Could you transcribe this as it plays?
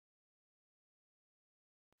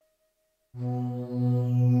Before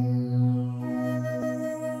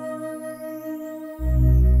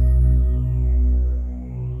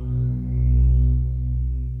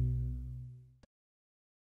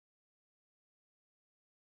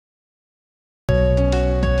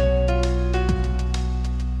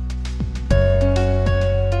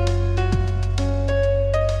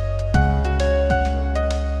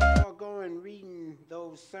going reading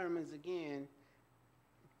those sermons again,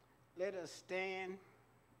 let us stand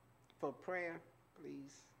for prayer,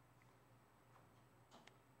 please.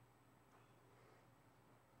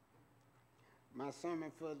 My sermon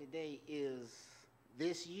for today is,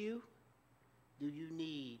 "This you? Do you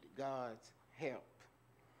need God's help?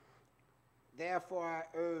 Therefore I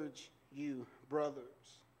urge you,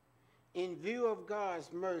 brothers, in view of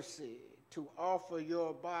God's mercy, to offer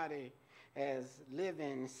your body as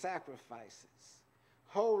living sacrifices,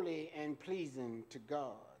 holy and pleasing to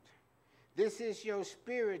God. This is your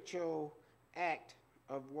spiritual act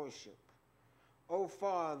of worship. O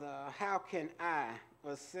Father, how can I,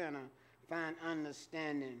 a sinner, find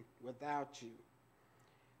understanding without you?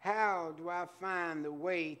 How do I find the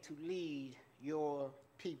way to lead your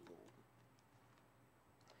people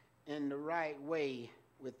in the right way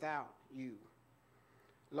without you?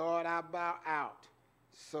 Lord, I bow out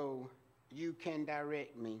so you can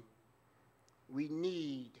direct me. We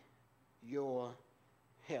need your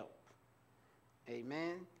help."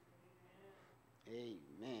 Amen.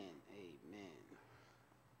 Amen. Amen.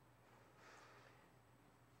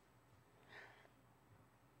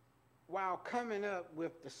 While coming up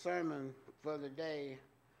with the sermon for the day,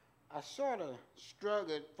 I sort of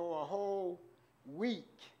struggled for a whole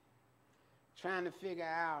week trying to figure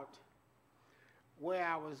out where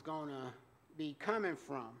I was going to be coming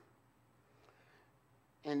from.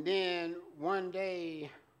 And then one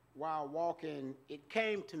day while walking, it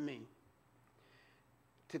came to me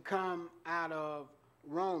to come out of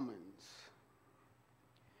Romans.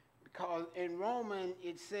 Because in Romans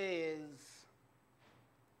it says,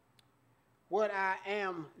 "What I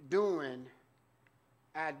am doing,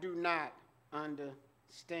 I do not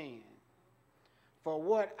understand. For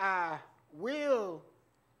what I will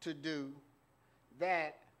to do,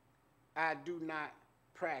 that I do not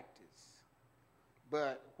practice.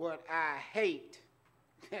 But what I hate,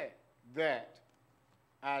 that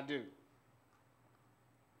I do."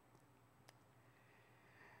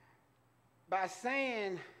 By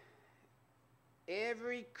saying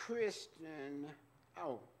every Christian,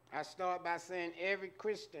 I start by saying every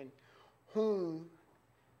Christian whom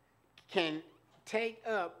can take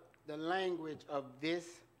up the language of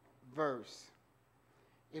this verse.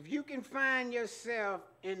 If you can find yourself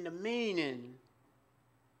in the meaning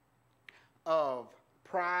of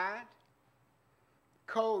pride,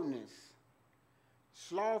 coldness,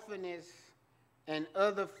 slothfulness, and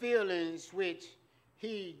other feelings which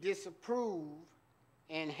he disapprove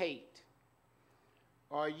and hate,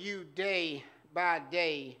 are you day by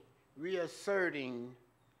day reasserting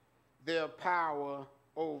their power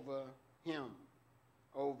over him,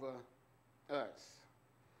 over us?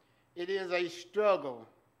 It is a struggle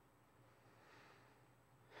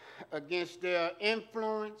against their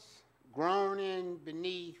influence, groaning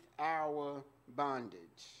beneath our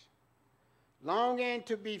bondage, longing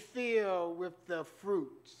to be filled with the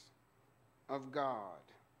fruits of God.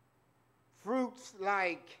 Fruits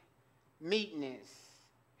like meekness,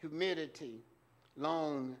 humility,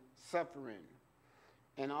 long suffering,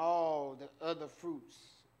 and all the other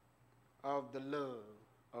fruits of the love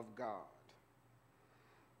of God.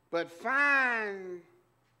 But find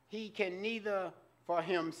he can neither for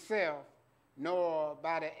himself nor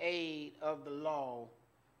by the aid of the law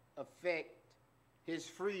affect his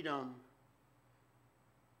freedom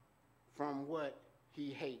from what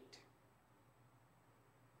he hates.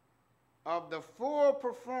 Of the full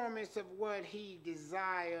performance of what he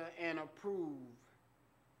desire and approve,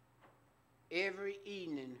 every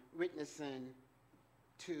evening witnessing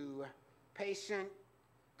to patient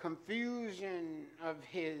confusion of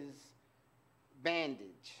his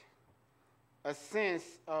bandage, a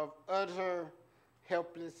sense of utter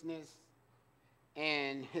helplessness,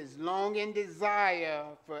 and his longing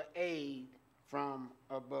desire for aid from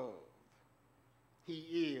above.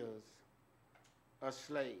 He is a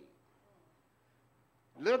slave,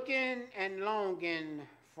 looking and longing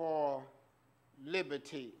for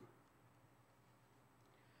liberty.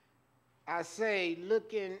 I say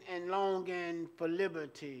looking and longing for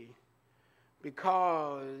liberty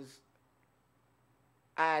because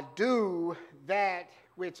I do that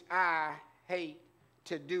which I hate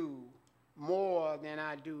to do more than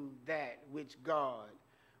I do that which God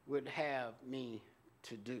would have me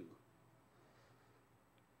to do.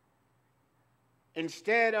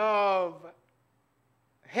 Instead of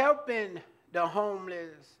helping the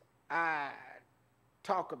homeless, I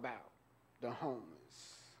talk about the homeless.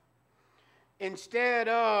 Instead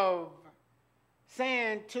of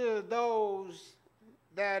saying to those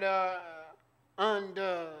that are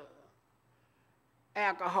under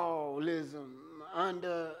alcoholism,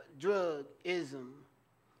 under drugism,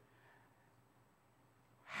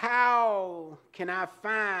 how can I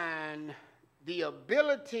find the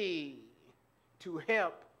ability to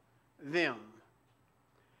help them?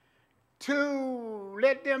 To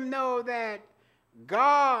let them know that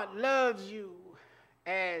God loves you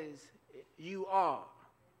as you are.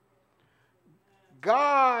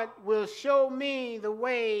 God will show me the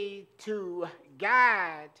way to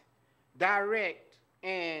guide, direct,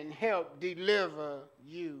 and help deliver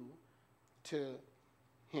you to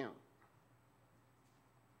Him.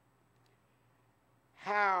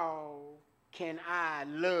 How can I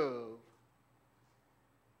love?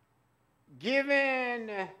 Giving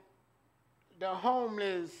the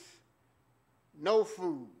homeless no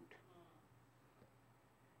food.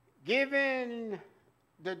 Giving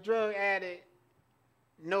the drug addict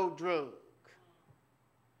no drug.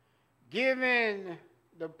 Giving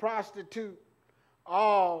the prostitute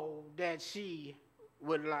all that she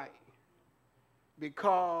would like.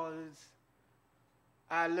 Because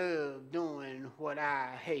I love doing what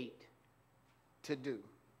I hate to do.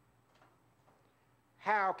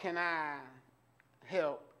 How can I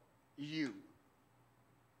help you?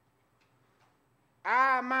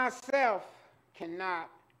 I myself cannot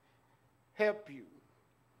help you.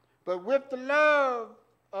 But with the love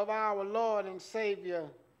of our Lord and Savior,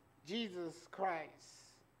 Jesus Christ,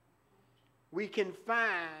 we can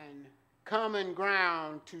find common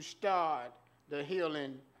ground to start the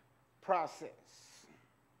healing process.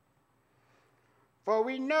 For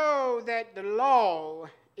we know that the law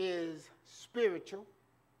is spiritual,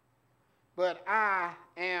 but I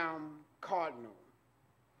am cardinal,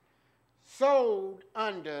 sold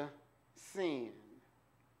under sin.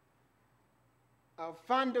 A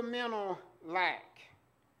fundamental lack.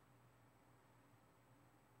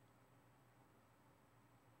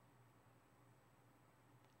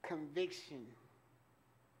 Conviction,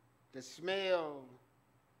 the smell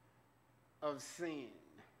of sin,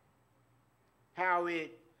 how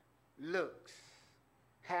it looks,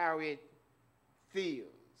 how it feels.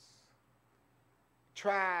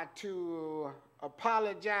 Try to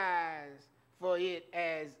apologize for it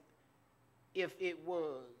as if it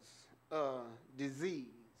was a disease.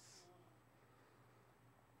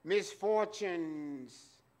 Misfortunes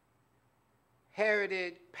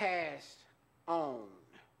herited, passed on.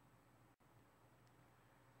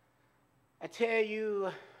 I tell you,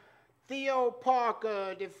 Theo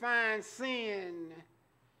Parker defines sin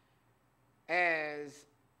as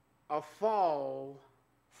a fall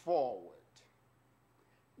forward.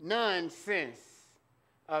 Nonsense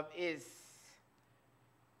of its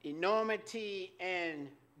enormity and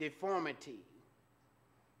deformity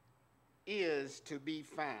is to be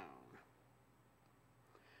found.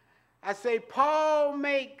 I say Paul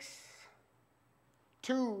makes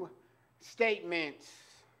two statements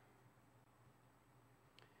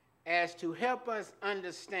as to help us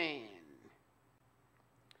understand.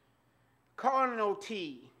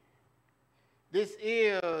 Carnality, this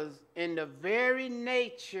is in the very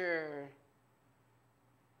nature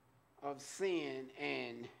of sin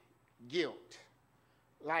and guilt,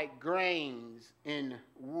 like grains in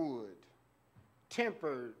wood,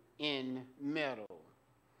 tempered in metal.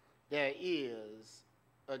 There is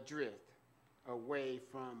a drift away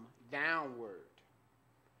from downward,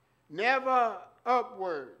 never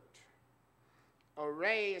upward. A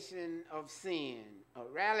relishing of sin,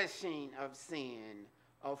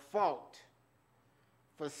 a fault,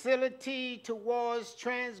 facility towards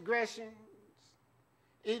transgressions.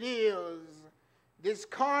 It is this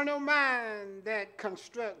carnal mind that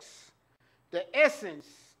constructs the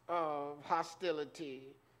essence of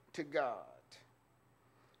hostility to God.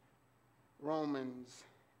 Romans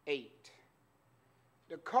 8.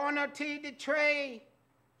 The carnality betray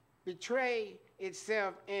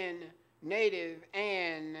itself in native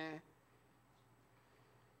and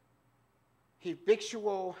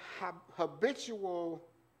habitual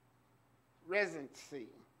residency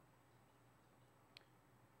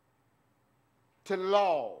to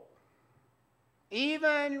law,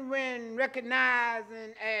 even when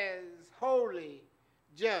recognizing as holy,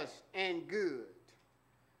 just, and good,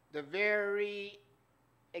 the very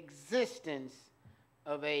existence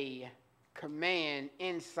of a command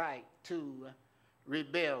insight to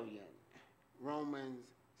rebellion. Romans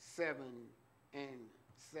 7 and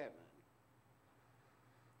 7.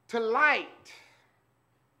 To light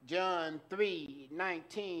John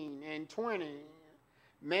 3:19 and 20.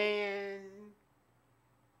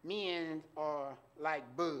 Men are like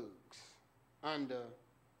bugs under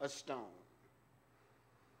a stone.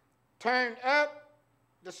 Turn up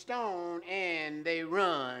the stone and they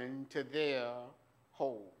run to their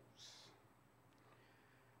holes.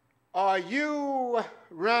 Are you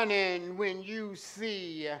running when you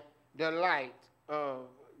see the light of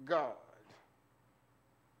God?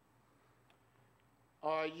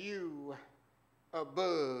 Are you a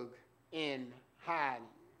bug in hiding?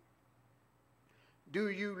 Do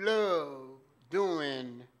you love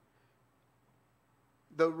doing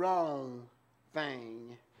the wrong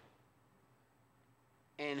thing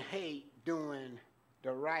and hate doing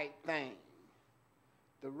the right thing?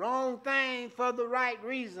 The wrong thing for the right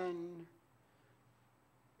reason,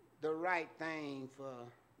 the right thing for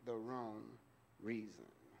the wrong reason.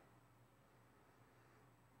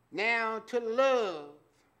 Now, to love,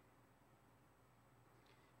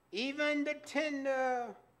 even the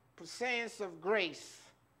tender percents of grace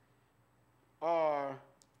are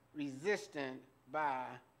resistant by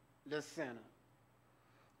the sinner.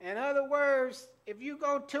 In other words, if you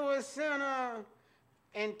go to a sinner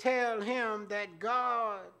and tell him that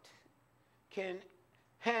God can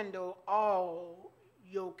handle all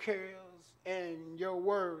your cares and your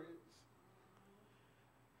worries,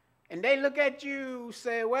 and they look at you,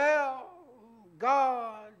 say, well,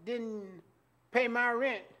 God didn't pay my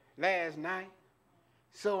rent last night,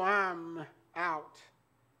 so I'm out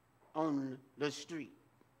on the street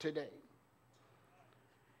today.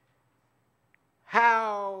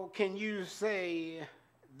 How can you say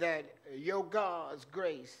that your God's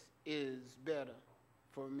grace is better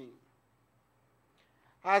for me?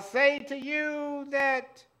 I say to you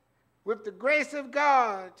that with the grace of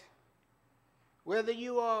God, whether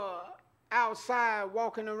you are outside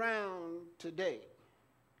walking around today,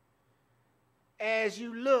 as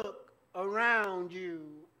you look around you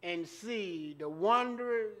and see the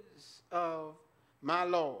wonders of my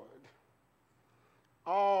Lord,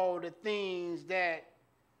 all the things that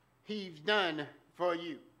he's done for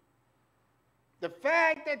you, the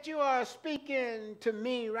fact that you are speaking to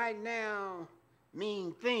me right now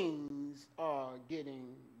means things are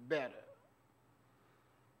getting better,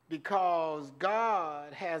 because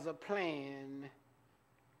God has a plan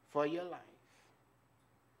for your life.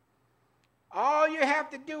 All you have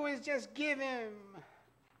to do is just give him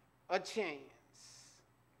a chance.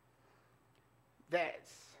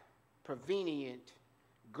 That's prevenient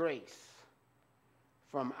grace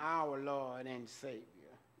from our Lord and Savior,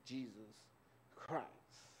 Jesus Christ.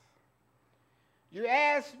 You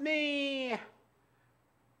ask me,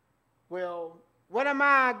 well, what am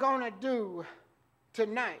I going to do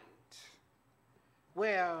tonight?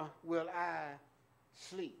 Where will I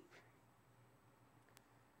sleep?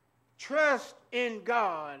 Trust in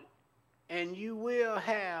God and you will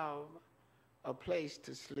have a place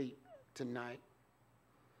to sleep tonight.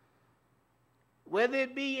 Whether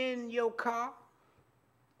it be in your car,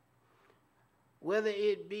 whether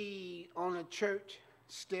it be on a church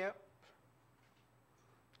step,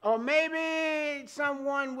 or maybe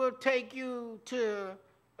someone will take you to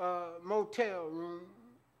a motel room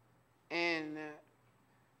and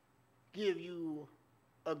give you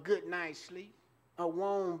a good night's sleep, a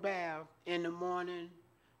warm bath in the morning,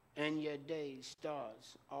 and your day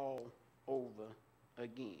starts all over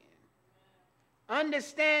again.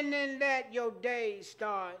 Understanding that your day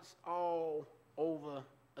starts all over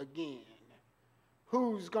again.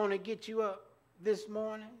 Who's going to get you up this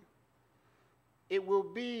morning? It will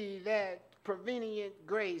be that prevenient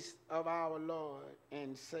grace of our Lord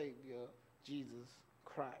and Savior, Jesus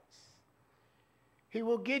Christ. He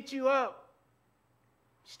will get you up,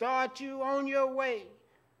 start you on your way,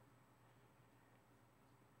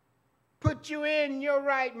 put you in your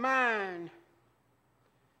right mind.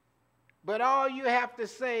 But all you have to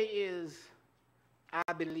say is,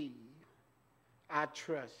 I believe, I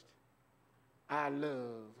trust, I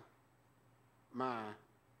love my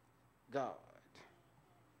God.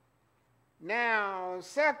 Now,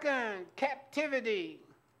 second, captivity,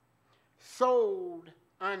 sold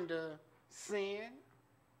under sin.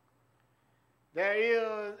 There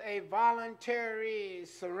is a voluntary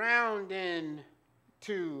surrounding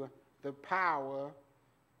to the power,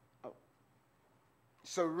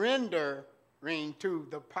 surrendering to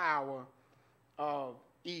the power of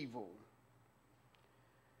evil.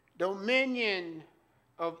 Dominion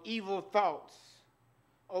of evil thoughts,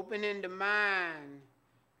 opening the mind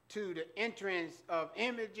to the entrance of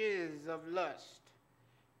images of lust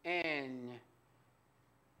and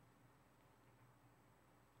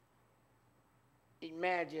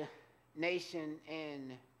nation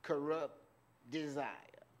and corrupt desire.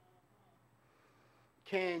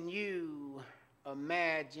 Can you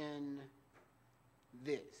imagine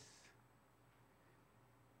this?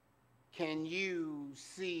 Can you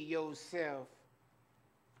see yourself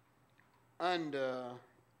under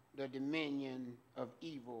the dominion of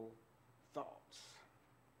evil thoughts?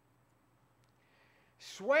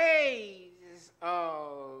 Sways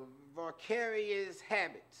of vicarious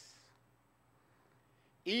habits.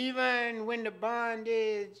 Even when the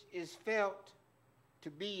bondage is felt to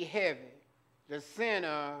be heavy, the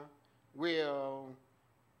sinner will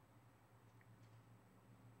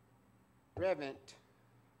revent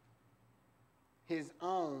his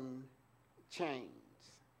own chains.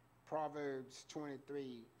 Proverbs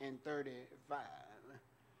 23 and 35.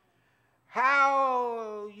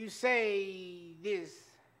 How you say this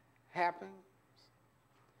happens?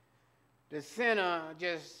 The sinner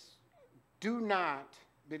just do not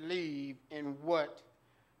believe in what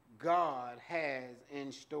God has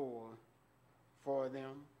in store for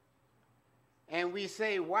them. And we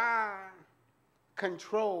say, why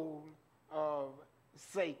control of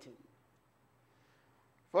Satan?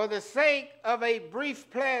 For the sake of a brief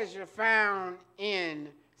pleasure found in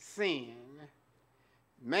sin,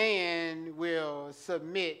 man will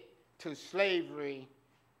submit to slavery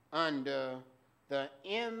under the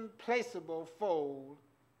implacable fold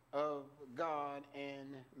of God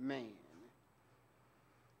and man.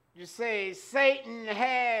 You say, Satan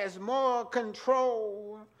has more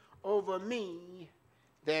control over me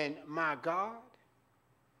than my God.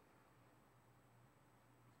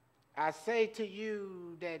 I say to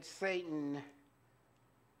you that Satan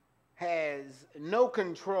has no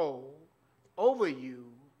control over you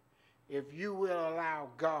if you will allow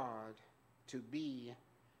God to be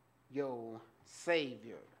your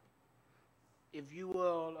Savior. If you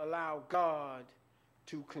will allow God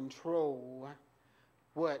to control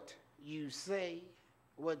what you say,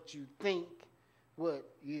 what you think, what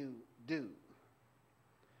you do.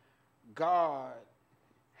 God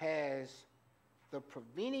has the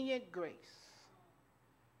prevenient grace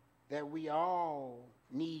that we all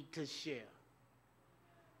need to share.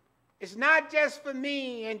 It's not just for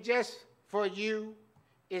me and just for you,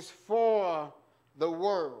 it's for the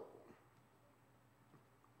world.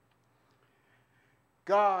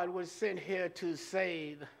 God was sent here to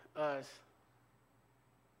save us.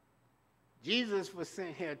 Jesus was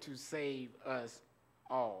sent here to save us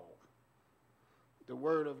all. The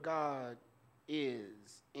Word of God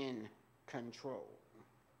is in control.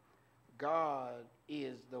 God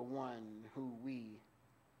is the one who we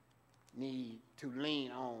need to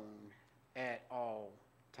lean on at all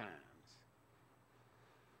times.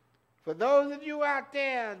 For those of you out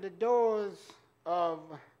there, the doors of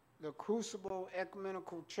the Crucible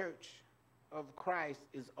Ecumenical Church of Christ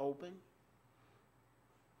is open.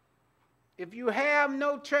 If you have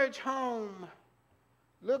no church home,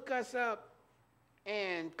 look us up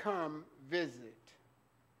and come visit.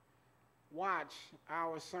 Watch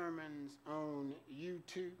our sermons on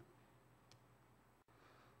YouTube.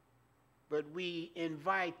 But we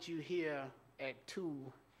invite you here at 2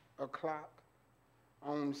 o'clock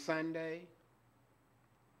on Sunday.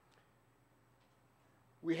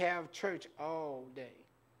 We have church all day.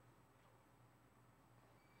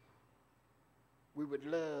 We would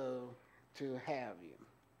love to have you.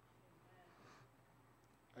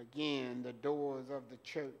 Again, the doors of the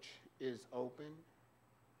church is open.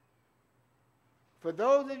 For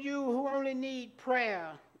those of you who only need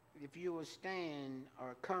prayer, if you will stand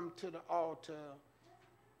or come to the altar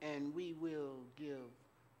and we will give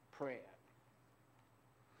prayer.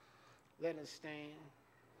 Let us stand.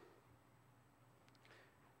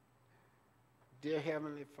 Dear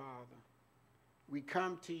Heavenly Father, we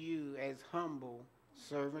come to you as humble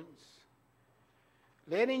servants,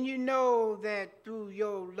 letting you know that through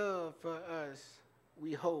your love for us,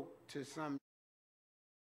 we hope to someday